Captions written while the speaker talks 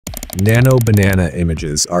Nano Banana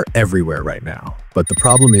images are everywhere right now. But the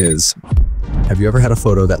problem is, have you ever had a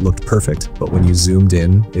photo that looked perfect, but when you zoomed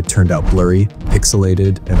in, it turned out blurry,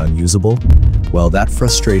 pixelated, and unusable? Well, that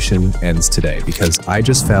frustration ends today because I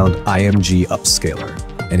just found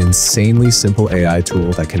IMGUpscaler, an insanely simple AI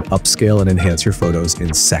tool that can upscale and enhance your photos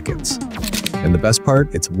in seconds. And the best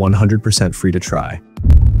part, it's 100% free to try.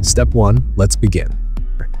 Step 1, let's begin.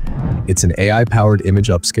 It's an AI-powered image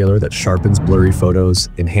upscaler that sharpens blurry photos,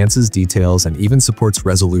 enhances details, and even supports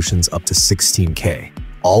resolutions up to 16K,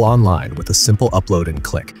 all online with a simple upload and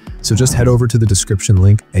click. So just head over to the description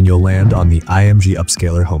link and you'll land on the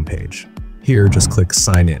IMGUpscaler homepage. Here, just click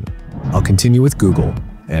Sign In. I'll continue with Google,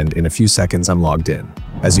 and in a few seconds I'm logged in.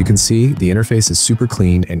 As you can see, the interface is super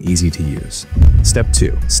clean and easy to use. Step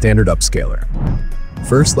 2, Standard Upscaler.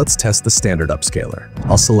 First, let's test the standard upscaler.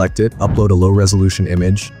 I'll select it, upload a low-resolution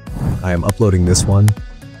image. I am uploading this one.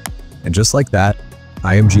 And just like that,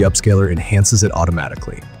 IMGUpscaler enhances it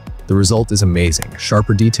automatically. The result is amazing.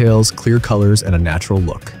 Sharper details, clear colors, and a natural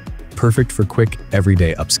look. Perfect for quick,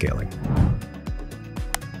 everyday upscaling.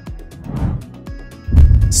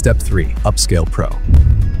 Step 3, Upscale Pro.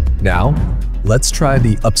 Now, let's try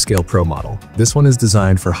the Upscale Pro model. This one is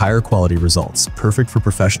designed for higher quality results, perfect for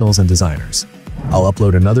professionals and designers. I'll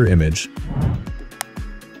upload another image,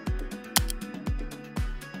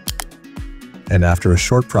 and after a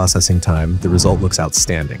short processing time, the result looks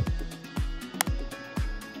outstanding.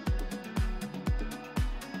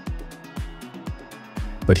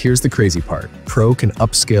 But here's the crazy part. Pro can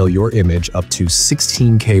upscale your image up to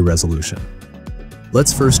 16K resolution.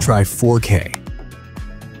 Let's first try 4K.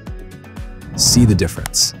 See the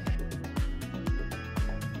difference.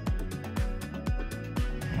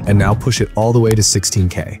 And now push it all the way to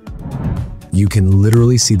 16K. You can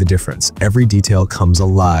literally see the difference. Every detail comes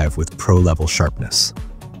alive with pro-level sharpness.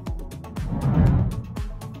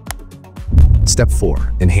 Step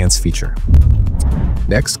 4, Enhance feature.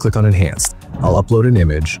 Next, click on Enhanced. I'll upload an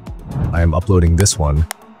image. I am uploading this one.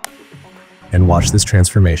 And watch this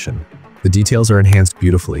transformation. The details are enhanced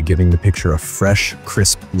beautifully, giving the picture a fresh,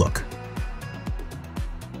 crisp look.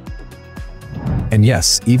 And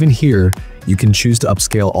yes, even here, you can choose to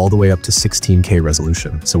upscale all the way up to 16K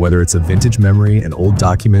resolution. So whether it's a vintage memory, an old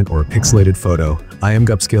document, or a pixelated photo,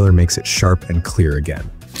 IMGUpscaler makes it sharp and clear again.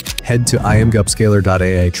 Head to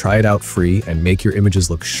IMGUpscaler.ai, try it out free, and make your images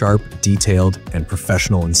look sharp, detailed, and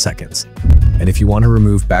professional in seconds. And if you want to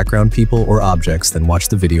remove background people or objects, then watch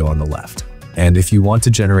the video on the left. And if you want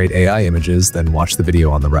to generate AI images, then watch the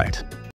video on the right.